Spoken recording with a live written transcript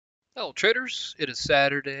Hello, traders. It is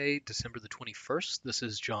Saturday, December the 21st. This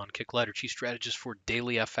is John Kicklighter, Chief Strategist for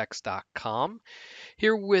DailyFX.com,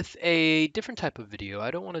 here with a different type of video.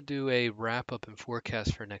 I don't want to do a wrap up and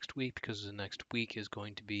forecast for next week because the next week is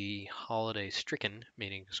going to be holiday stricken,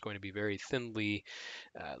 meaning it's going to be very thinly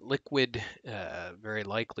liquid, very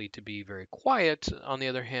likely to be very quiet. On the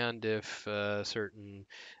other hand, if certain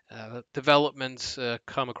developments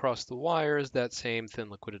come across the wires, that same thin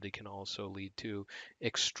liquidity can also lead to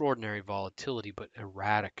extraordinary volatility, but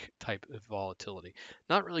erratic type of volatility.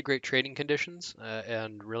 Not really great trading conditions,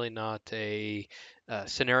 and really not a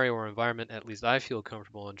scenario or environment, at least I feel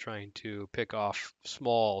comfortable in trying to pick off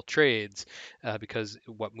small trades because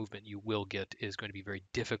what movement you will get is going to be very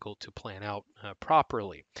difficult to plan out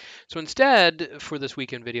properly. So instead, for this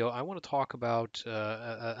weekend video, I want to talk about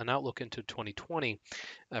an outlook into 2020,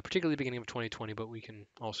 particularly the beginning of 2020, but we can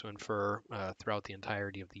also infer throughout the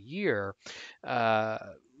entirety of the year, uh,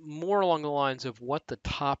 more along the lines of what the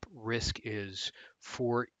top risk is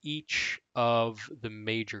for each of the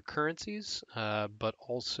major currencies, but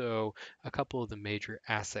also a couple of the major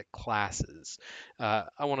asset classes. I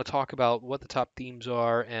want to talk about what the top themes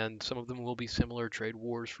are, and some of them will be similar. Trade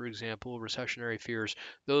wars, for example, recessionary fears,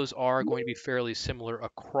 those are going to be fairly similar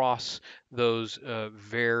across those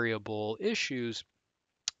variable issues.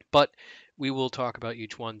 But we will talk about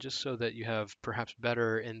each one just so that you have perhaps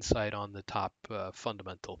better insight on the top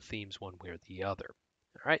fundamental themes, one way or the other.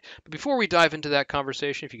 All right. But before we dive into that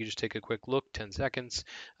conversation, if you could just take a quick look, 10 seconds,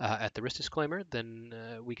 at the risk disclaimer, then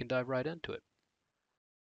we can dive right into it.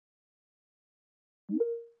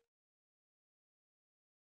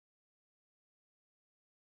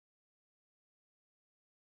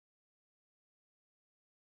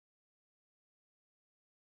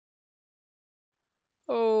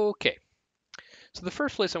 Okay. So the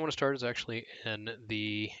first place I want to start is actually in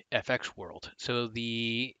the FX world. So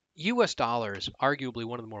the US dollar is arguably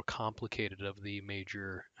one of the more complicated of the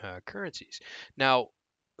major currencies. Now,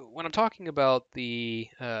 when I'm talking about the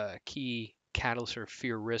key catalysts or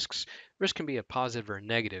fear risks, risk can be a positive or a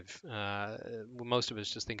negative. Most of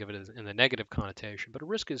us just think of it as in the negative connotation, but a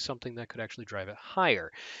risk is something that could actually drive it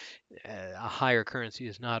higher. A higher currency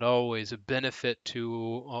is not always a benefit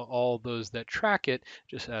to all those that track it.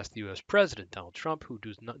 Just ask the U.S. President Donald Trump, who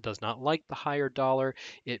does not like the higher dollar.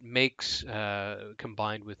 It makes,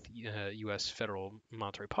 combined with U.S. federal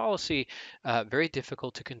monetary policy, very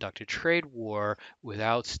difficult to conduct a trade war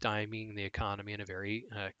without stymieing the economy in a very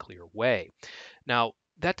clear way. Now,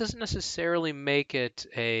 that doesn't necessarily make it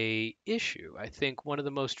a issue. I think one of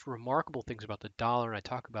the most remarkable things about the dollar, and I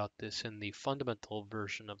talk about this in the fundamental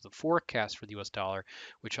version of the forecast for the US dollar,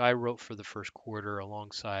 which I wrote for the first quarter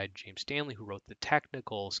alongside James Stanley, who wrote the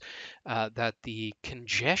technicals, that the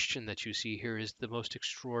congestion that you see here is the most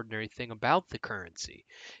extraordinary thing about the currency.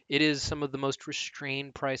 It is some of the most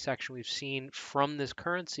restrained price action we've seen from this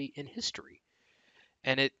currency in history,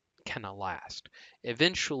 and it cannot last.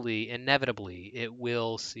 Eventually, inevitably, it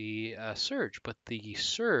will see a surge, but the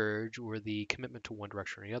surge or the commitment to one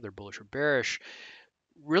direction or the other, bullish or bearish,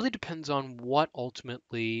 really depends on what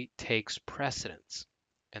ultimately takes precedence.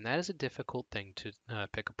 And that is a difficult thing to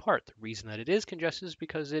pick apart. The reason that it is congested is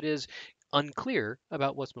because it is unclear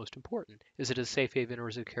about what's most important. Is it a safe haven or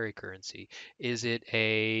is it a carry currency? Is it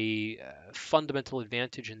a fundamental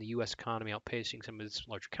advantage in the US economy outpacing some of its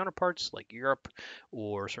larger counterparts like Europe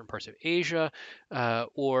or certain parts of Asia?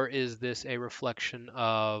 Or is this a reflection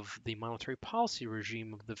of the monetary policy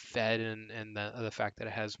regime of the Fed and the fact that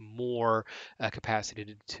it has more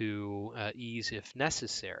capacity to ease if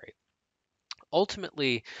necessary?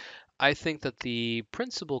 Ultimately, I think that the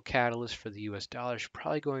principal catalyst for the US dollar is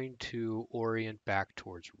probably going to orient back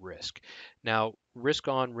towards risk. Now, risk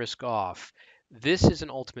on, risk off. This is an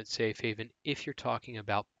ultimate safe haven if you're talking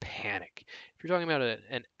about panic. If you're talking about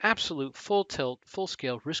an absolute full tilt, full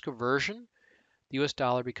scale risk aversion, the US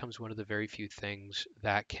dollar becomes one of the very few things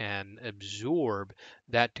that can absorb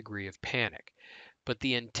that degree of panic. But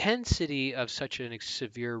the intensity of such a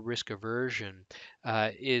severe risk aversion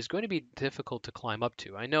is going to be difficult to climb up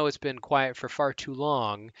to. I know it's been quiet for far too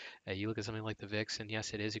long. You look at something like the VIX, and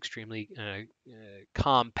yes, it is extremely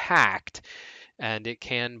compact and it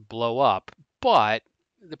can blow up. But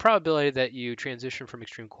the probability that you transition from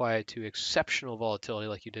extreme quiet to exceptional volatility,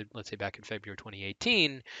 like you did, let's say, back in February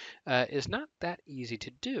 2018, is not that easy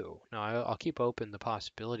to do. Now, I'll keep open the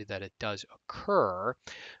possibility that it does occur,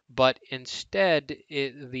 but instead,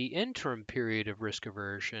 the interim period of risk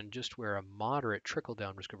aversion, just where a moderate trickle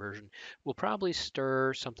down risk aversion, will probably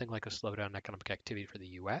stir something like a slowdown in economic activity for the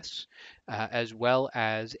US, as well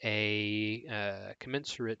as a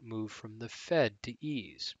commensurate move from the Fed to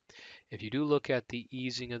ease. If you do look at the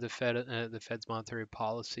easing of the Fed's monetary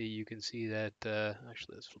policy, you can see that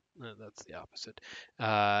actually that's the opposite.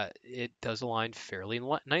 It does align fairly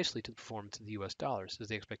nicely to the performance of the U.S. dollars as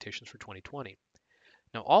the expectations for 2020.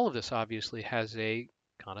 Now, all of this obviously has a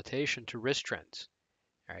connotation to risk trends.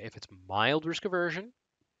 All right, if it's mild risk aversion,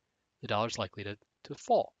 the dollar is likely to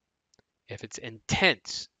fall. If it's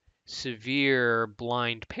intense, severe,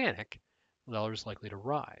 blind panic, the dollar is likely to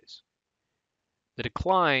rise. The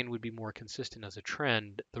decline would be more consistent as a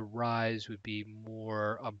trend. The rise would be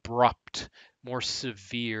more abrupt, more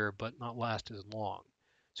severe, but not last as long.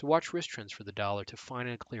 So watch risk trends for the dollar to find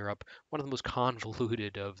and clear up one of the most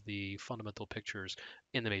convoluted of the fundamental pictures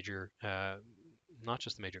in the major, not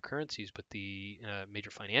just the major currencies, but the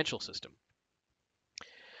major financial system.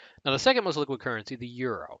 Now, the second most liquid currency, the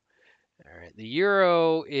euro. All right. The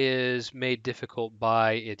euro is made difficult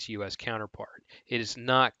by its U.S. counterpart. It is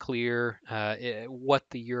not clear what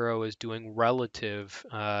the euro is doing relative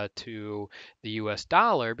to the U.S.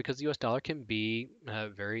 dollar because the U.S. dollar can be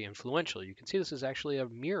very influential. You can see this is actually a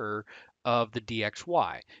mirror of the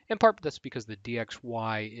DXY. In part, that's because the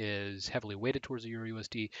DXY is heavily weighted towards the euro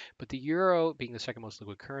USD, but the euro, being the second most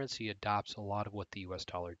liquid currency, adopts a lot of what the U.S.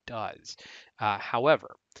 dollar does.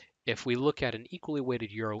 However, if we look at an equally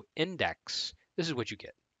weighted euro index, this is what you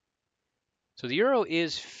get. So the euro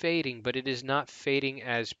is fading, but it is not fading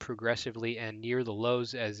as progressively and near the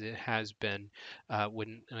lows as it has been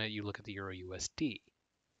when you look at the euro USD.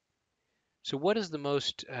 So what is the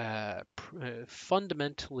most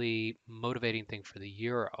fundamentally motivating thing for the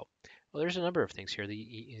euro? Well, there's a number of things here.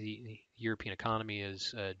 The European economy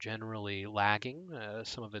is generally lagging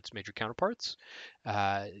some of its major counterparts.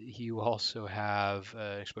 You also have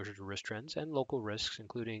exposure to risk trends and local risks,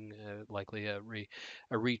 including likely a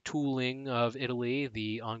retooling of Italy,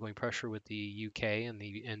 the ongoing pressure with the UK and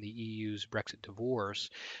the EU's Brexit divorce.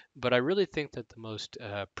 But I really think that the most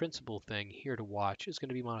principal thing here to watch is going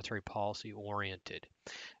to be monetary policy oriented.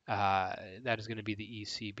 That is going to be the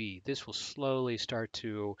ECB. This will slowly start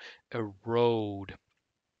to erode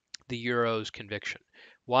the euro's conviction.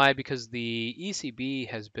 Why? Because the ECB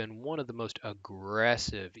has been one of the most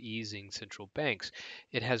aggressive easing central banks.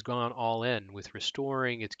 It has gone all in with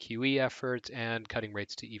restoring its QE efforts and cutting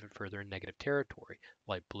rates to even further negative territory.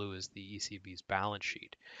 Light blue is the ECB's balance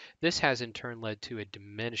sheet. This has in turn led to a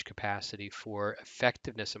diminished capacity for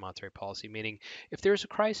effectiveness of monetary policy, meaning if there's a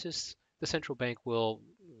crisis, the central bank will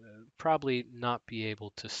probably not be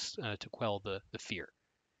able to quell the fear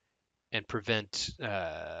and prevent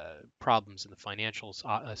problems in the financial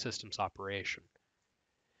system's operation.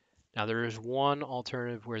 Now, there is one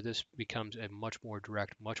alternative where this becomes a much more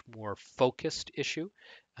direct, much more focused issue,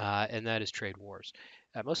 and that is trade wars.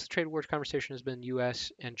 Most of the trade wars conversation has been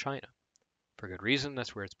U.S. and China. For good reason,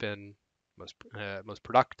 that's where it's been most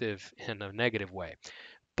productive in a negative way.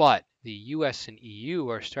 But the US and EU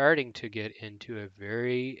are starting to get into a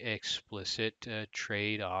very explicit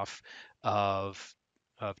trade-off of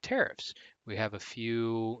tariffs. We have a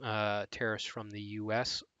few tariffs from the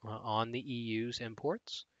US on the EU's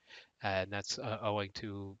imports, and that's owing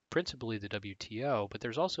to principally the WTO. But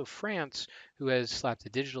there's also France, who has slapped a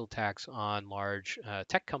digital tax on large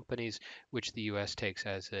tech companies, which the U.S. takes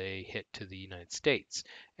as a hit to the United States.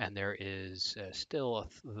 And there is still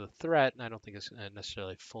the threat, and I don't think it's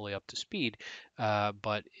necessarily fully up to speed,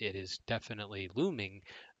 but it is definitely looming.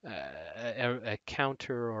 A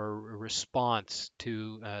counter or response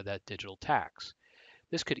to that digital tax.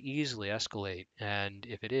 This could easily escalate, and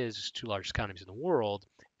if it is, it's two largest economies in the world,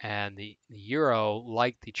 and the euro,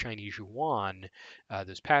 like the Chinese yuan,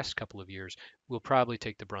 this past couple of years, will probably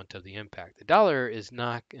take the brunt of the impact. The dollar is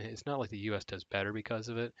not, it's not like the U.S. does better because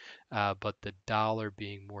of it, but the dollar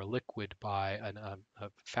being more liquid by a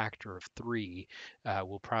factor of 3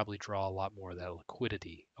 will probably draw a lot more of that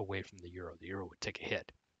liquidity away from the euro. The euro would take a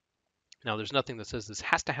hit. Now, there's nothing that says this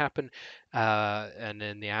has to happen, and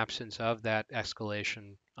in the absence of that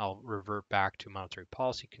escalation, I'll revert back to monetary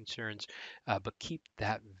policy concerns, but keep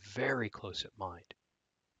that very close at mind.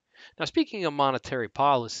 Now, speaking of monetary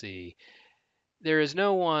policy, there is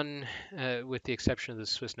no one, with the exception of the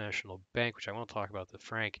Swiss National Bank, which I won't talk about the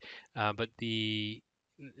franc, but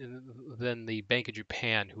then the Bank of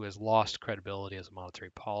Japan, who has lost credibility as a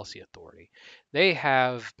monetary policy authority. They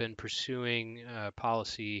have been pursuing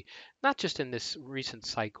policy, not just in this recent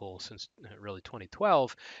cycle since really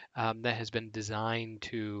 2012, that has been designed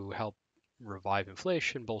to help revive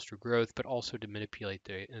inflation, bolster growth, but also to manipulate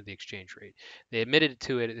the exchange rate. They admitted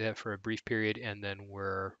to it for a brief period and then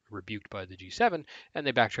were rebuked by the G7, and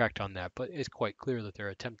they backtracked on that. But it's quite clear that they're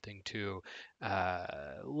attempting to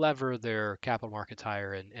lever their capital markets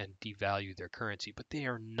higher and devalue their currency, but they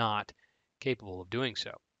are not capable of doing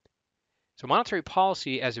so. So monetary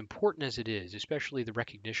policy, as important as it is, especially the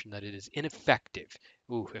recognition that it is ineffective.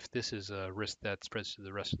 Ooh, if this is a risk that spreads to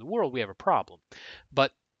the rest of the world, we have a problem.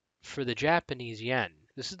 But for the Japanese yen,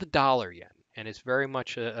 this is the dollar yen, and it's very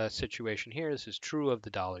much a situation here. This is true of the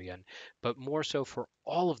dollar yen, but more so for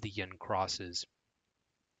all of the yen crosses,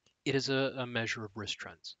 it is a measure of risk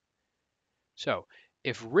trends. So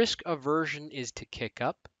if risk aversion is to kick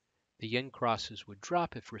up, the yen crosses would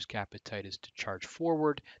drop. If risk appetite is to charge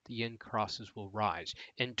forward, the yen crosses will rise.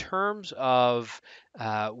 In terms of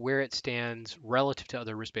where it stands relative to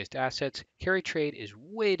other risk-based assets, carry trade is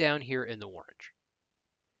way down here in the orange.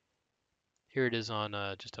 Here it is on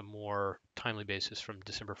just a more timely basis from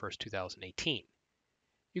December 1st, 2018.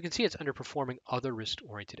 You can see it's underperforming other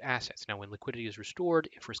risk-oriented assets. Now, when liquidity is restored,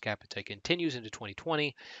 if risk appetite continues into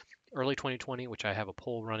 2020, early 2020, which I have a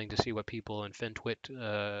poll running to see what people in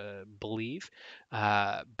FinTwit believe,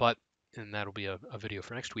 and that'll be a video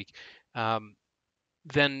for next week.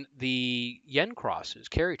 Then the yen crosses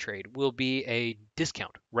carry trade will be a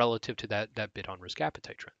discount relative to that bid on risk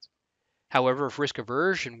appetite trends. However, if risk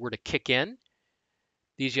aversion were to kick in,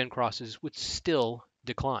 these yen crosses would still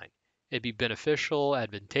decline. It'd be beneficial,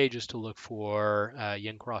 advantageous to look for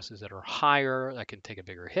yen crosses that are higher, that can take a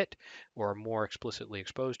bigger hit, or are more explicitly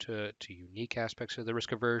exposed to unique aspects of the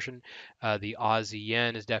risk aversion. The Aussie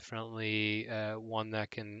yen is definitely one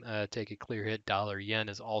that can take a clear hit. Dollar yen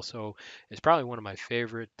is probably one of my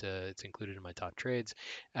favorite. It's included in my top trades,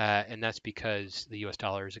 and that's because the U.S.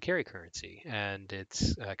 dollar is a carry currency, and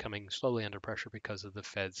it's coming slowly under pressure because of the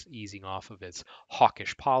Fed's easing off of its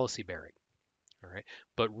hawkish policy bearing. All right.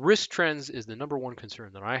 But risk trends is the number one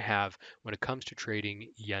concern that I have when it comes to trading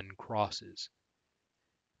yen crosses.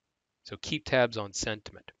 So keep tabs on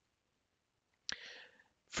sentiment.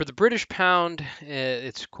 For the British pound,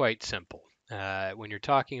 it's quite simple. When you're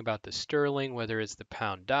talking about the sterling, whether it's the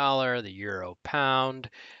pound dollar, the euro pound,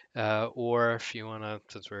 or if you want to,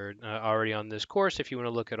 since we're already on this course, if you want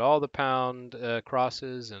to look at all the pound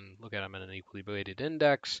crosses and look at them in an equally weighted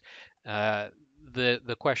index,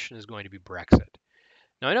 the question is going to be Brexit.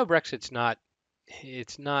 Now I know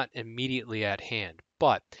it's not immediately at hand,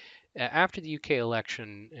 but after the UK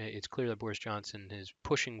election, it's clear that Boris Johnson is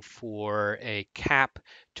pushing for a cap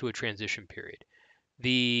to a transition period.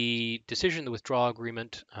 The decision, the withdrawal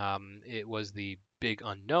agreement, it was the big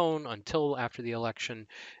unknown until after the election,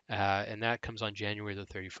 and that comes on January the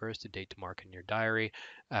 31st, a date to mark in your diary.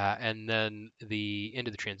 And then the end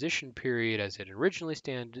of the transition period, as it originally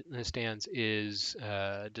stands, is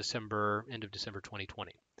end of December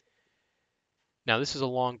 2020. Now, this is a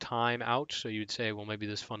long time out, so you'd say, well, maybe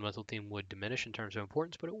this fundamental theme would diminish in terms of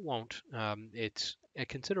importance, but it won't. It's a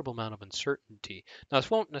considerable amount of uncertainty. Now, this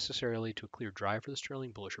won't necessarily lead to a clear drive for the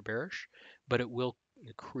sterling, bullish or bearish, but it will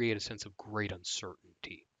create a sense of great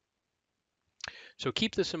uncertainty. So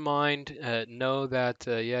keep this in mind. Know that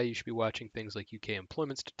you should be watching things like UK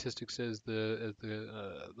employment statistics as the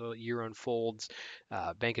year unfolds,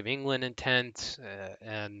 Bank of England intent,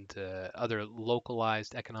 and other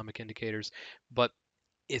localized economic indicators. But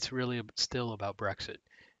it's really still about Brexit,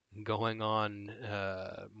 going on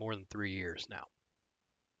more than 3 years now.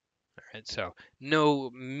 All right, so no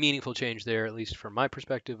meaningful change there, at least from my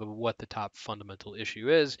perspective of what the top fundamental issue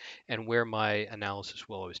is and where my analysis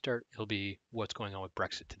will always start. It'll be what's going on with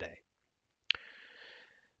Brexit today.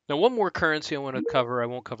 Now, one more currency I want to cover. I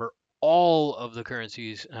won't cover all of the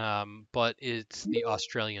currencies, but it's the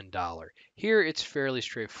Australian dollar. Here, it's fairly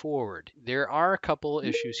straightforward. There are a couple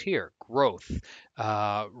issues here. Growth,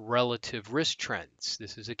 relative risk trends.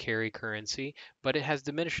 This is a carry currency, but it has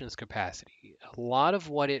diminished in its capacity. A lot of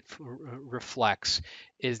what it reflects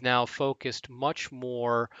is now focused much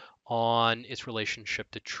more on its relationship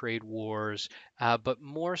to trade wars, but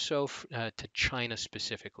more so to China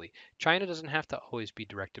specifically. China doesn't have to always be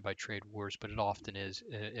directed by trade wars, but it often is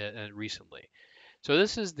recently. So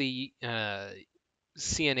this is the CNH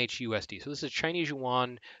USD. So this is Chinese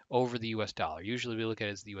yuan over the US dollar. Usually we look at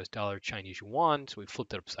it as the US dollar, Chinese yuan, so we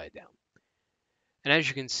flipped it upside down. And as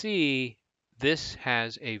you can see, this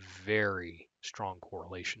has a very strong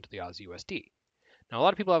correlation to the Aussie USD. Now, a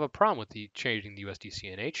lot of people have a problem with changing the USD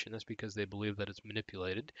CNH, and that's because they believe that it's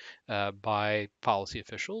manipulated by policy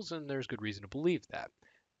officials, and there's good reason to believe that.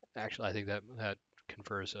 Actually, I think that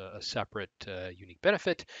confers a separate unique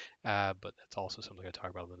benefit, but that's also something I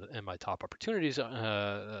talk about in my top opportunities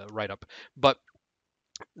write-up. But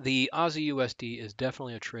the Aussie USD is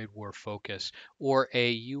definitely a trade war focus or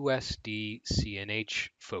a USD CNH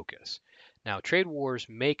focus. Now, trade wars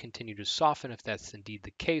may continue to soften. If that's indeed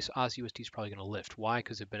the case, Aussie USD is probably going to lift. Why?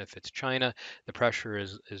 Because it benefits China. The pressure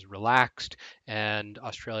is relaxed, and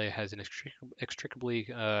Australia has inextricably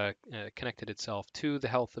connected itself to the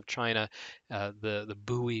health of China. The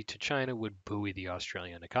buoy to China would buoy the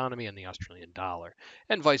Australian economy and the Australian dollar,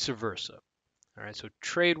 and vice versa. All right, so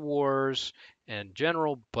trade wars in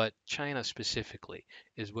general, but China specifically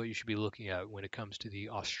is what you should be looking at when it comes to the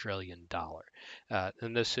Australian dollar.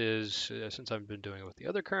 And this is, since I've been doing it with the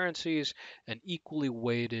other currencies, an equally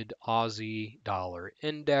weighted Aussie dollar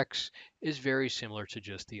index is very similar to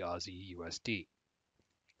just the Aussie USD.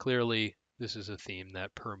 Clearly, this is a theme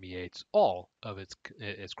that permeates all of its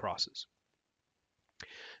crosses.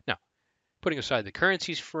 Now, putting aside the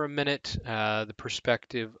currencies for a minute, the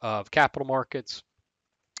perspective of capital markets.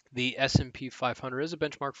 The S&P 500 is a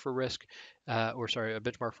benchmark for risk, a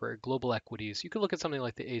benchmark for global equities. You could look at something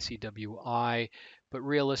like the ACWI, but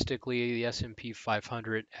realistically, the S&P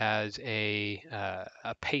 500 as a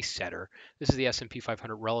pace setter. This is the S&P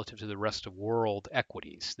 500 relative to the rest of world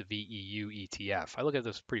equities, the VEU ETF. I look at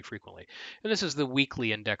this pretty frequently, and this is the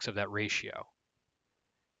weekly index of that ratio.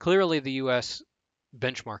 Clearly, the U.S.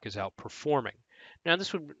 benchmark is outperforming. Now,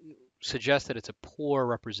 this would suggest that it's a poor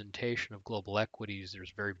representation of global equities.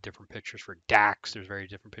 There's very different pictures for DAX. There's very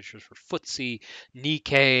different pictures for FTSE,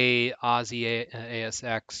 Nikkei, Aussie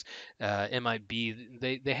ASX,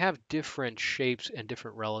 MIB. They have different shapes and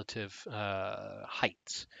different relative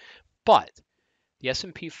heights. But the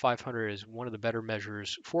S&P 500 is one of the better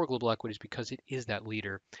measures for global equities because it is that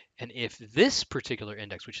leader. And if this particular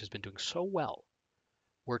index, which has been doing so well,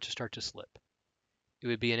 were to start to slip, it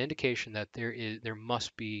would be an indication that there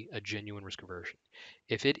must be a genuine risk aversion.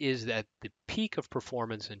 If it is at the peak of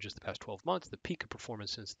performance in just the past 12 months, the peak of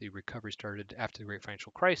performance since the recovery started after the great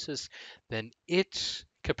financial crisis, then its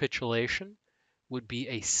capitulation would be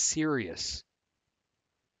a serious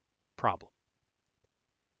problem.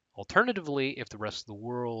 Alternatively, if the rest of the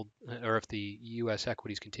world, or if the US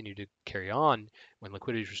equities continue to carry on when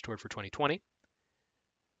liquidity is restored for 2020,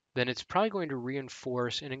 then it's probably going to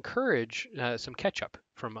reinforce and encourage some catch up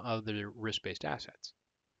from other risk-based assets.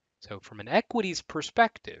 So from an equities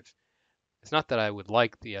perspective, it's not that I would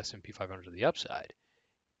like the S&P 500 to the upside.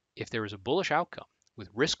 If there is a bullish outcome with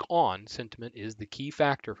risk on, sentiment is the key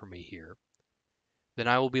factor for me here, then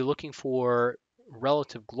I will be looking for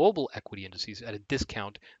relative global equity indices at a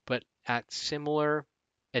discount, but at similar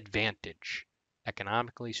advantage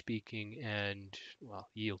economically speaking, and well,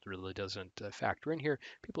 yield really doesn't factor in here.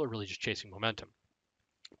 People are really just chasing momentum.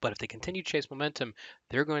 But if they continue to chase momentum,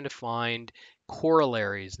 they're going to find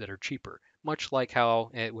corollaries that are cheaper. Much like how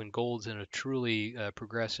when gold's in a truly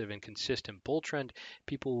progressive and consistent bull trend,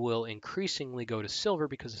 people will increasingly go to silver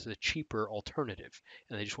because it's a cheaper alternative,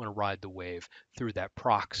 and they just want to ride the wave through that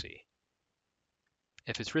proxy.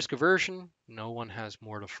 If it's risk aversion, no one has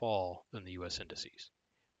more to fall than the U.S. indices.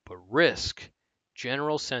 But risk,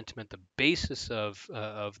 general sentiment, the basis of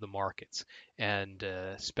the markets, and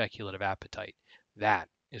speculative appetite, that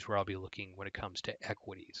is where I'll be looking when it comes to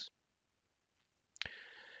equities.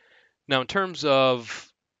 Now, in terms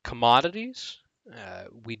of commodities,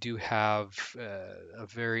 we do have a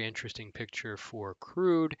very interesting picture for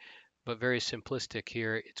crude, but very simplistic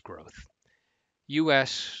here. It's growth.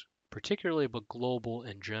 U.S. particularly, but global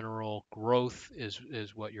in general, growth is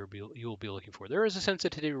what you'll be looking for. There is a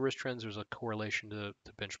sensitivity to risk trends. There's a correlation to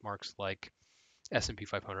benchmarks like S&P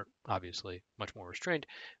 500, obviously much more restrained,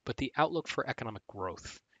 but the outlook for economic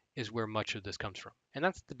growth is where much of this comes from. And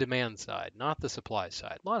that's the demand side, not the supply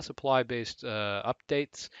side. A lot of supply-based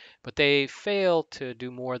updates, but they fail to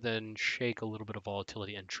do more than shake a little bit of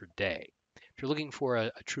volatility intraday. If you're looking for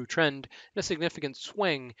a true trend and a significant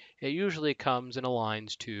swing, it usually comes and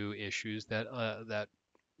aligns to issues that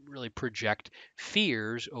really project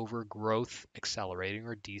fears over growth accelerating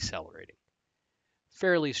or decelerating.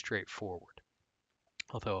 Fairly straightforward.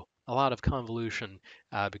 Although a lot of convolution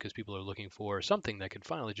because people are looking for something that can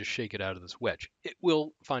finally just shake it out of this wedge. It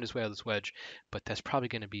will find its way out of this wedge, but that's probably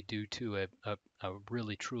going to be due to a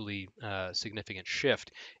really truly significant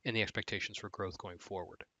shift in the expectations for growth going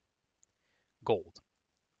forward. Gold.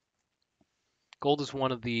 Gold is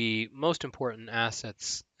one of the most important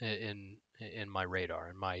assets in my radar,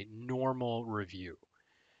 in my normal review.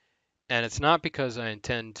 And it's not because I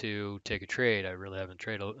intend to take a trade. I really haven't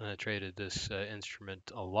traded this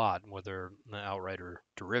instrument a lot, whether outright or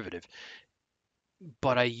derivative.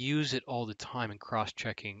 But I use it all the time in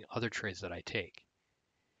cross-checking other trades that I take.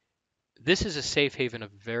 This is a safe haven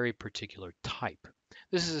of very particular type.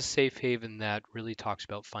 This is a safe haven that really talks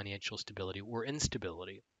about financial stability or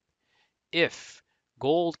instability. If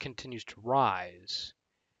gold continues to rise,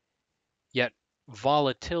 Yet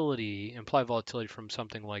volatility, implied volatility from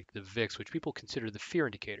something like the VIX, which people consider the fear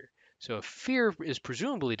indicator. So if fear is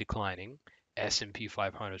presumably declining, S&P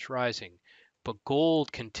 500 is rising, but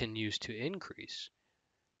gold continues to increase.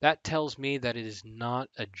 That tells me that it is not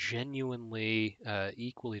a genuinely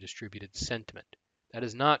equally distributed sentiment. That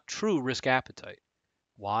is not true risk appetite.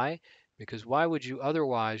 Why? Because why would you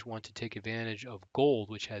otherwise want to take advantage of gold,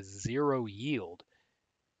 which has zero yield,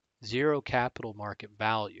 zero capital market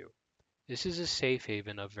value? This is a safe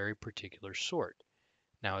haven of very particular sort.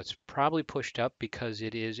 Now, it's probably pushed up because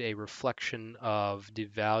it is a reflection of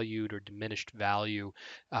devalued or diminished value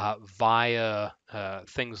via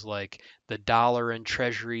things like the dollar and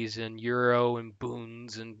treasuries and euro and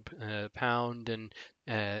boons and pound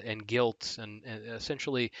and gilts and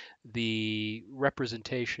essentially the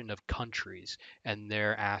representation of countries and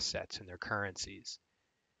their assets and their currencies.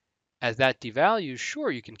 As that devalues,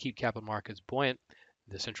 sure, you can keep capital markets buoyant.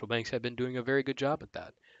 The central banks have been doing a very good job at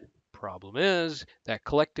that. Problem is that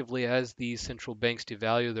collectively, as these central banks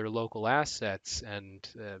devalue their local assets, and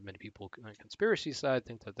many people on the conspiracy side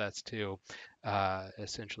think that that's to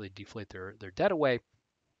essentially deflate their debt away,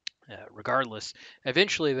 regardless,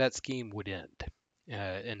 eventually that scheme would end.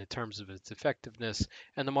 In terms of its effectiveness,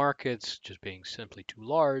 and the markets, just being simply too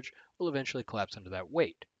large, will eventually collapse under that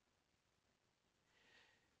weight.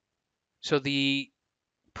 So the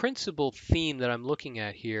principal theme that I'm looking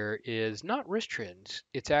at here is not risk trends.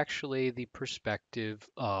 It's actually the perspective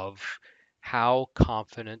of how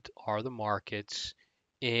confident are the markets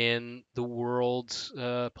in the world's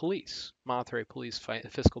police, monetary police,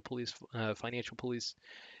 fiscal police, financial police.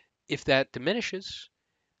 If that diminishes,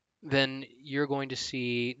 then you're going to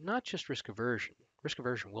see not just risk aversion. Risk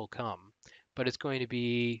aversion will come, but it's going to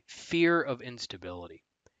be fear of instability,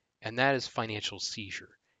 and that is financial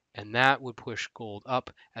seizure. And that would push gold up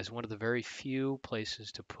as one of the very few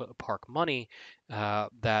places to park money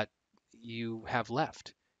that you have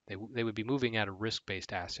left. They would be moving out of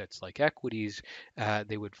risk-based assets like equities.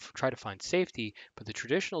 They would try to find safety, but the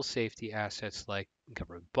traditional safety assets like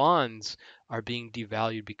government bonds are being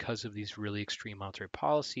devalued because of these really extreme monetary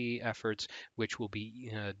policy efforts, which will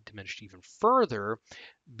be diminished even further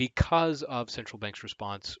because of central banks'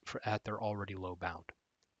 response at their already low bound.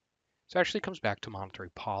 So it actually comes back to monetary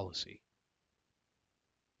policy.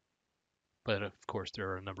 But of course, there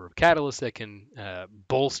are a number of catalysts that can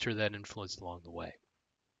bolster that influence along the way.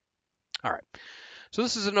 All right. So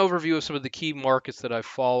this is an overview of some of the key markets that I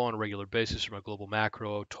follow on a regular basis from a global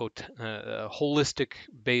macro, holistic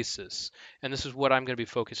basis. And this is what I'm going to be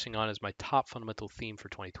focusing on as my top fundamental theme for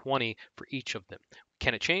 2020 for each of them.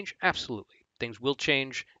 Can it change? Absolutely. Things will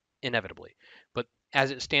change inevitably. But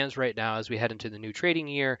as it stands right now, as we head into the new trading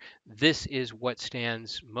year, this is what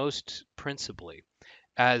stands most principally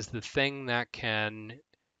as the thing that can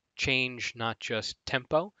change not just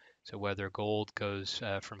tempo, so whether gold goes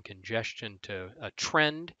from congestion to a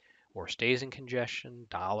trend or stays in congestion,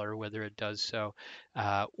 dollar, whether it does so,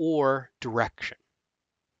 or direction.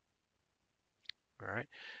 All right.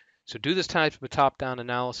 So do this type of a top-down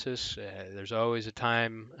analysis. There's always a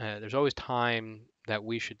time. There's always time that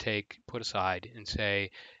we should put aside, and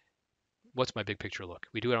say, what's my big picture look?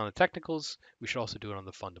 We do it on the technicals. We should also do it on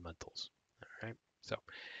the fundamentals. All right. So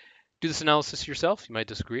do this analysis yourself. You might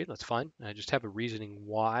disagree. That's fine. Just have a reasoning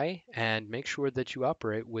why, and make sure that you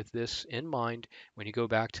operate with this in mind when you go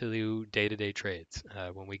back to the day-to-day trades.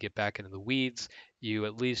 When we get back into the weeds, you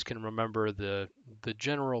at least can remember the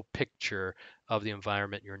general picture of the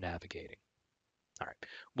environment you're navigating. All right,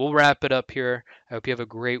 we'll wrap it up here. I hope you have a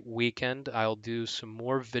great weekend. I'll do some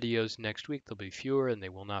more videos next week. There'll be fewer and they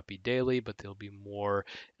will not be daily, but they'll be more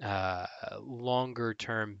longer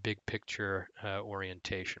term, big picture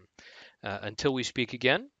orientation. Until we speak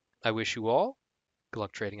again, I wish you all good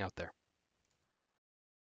luck trading out there.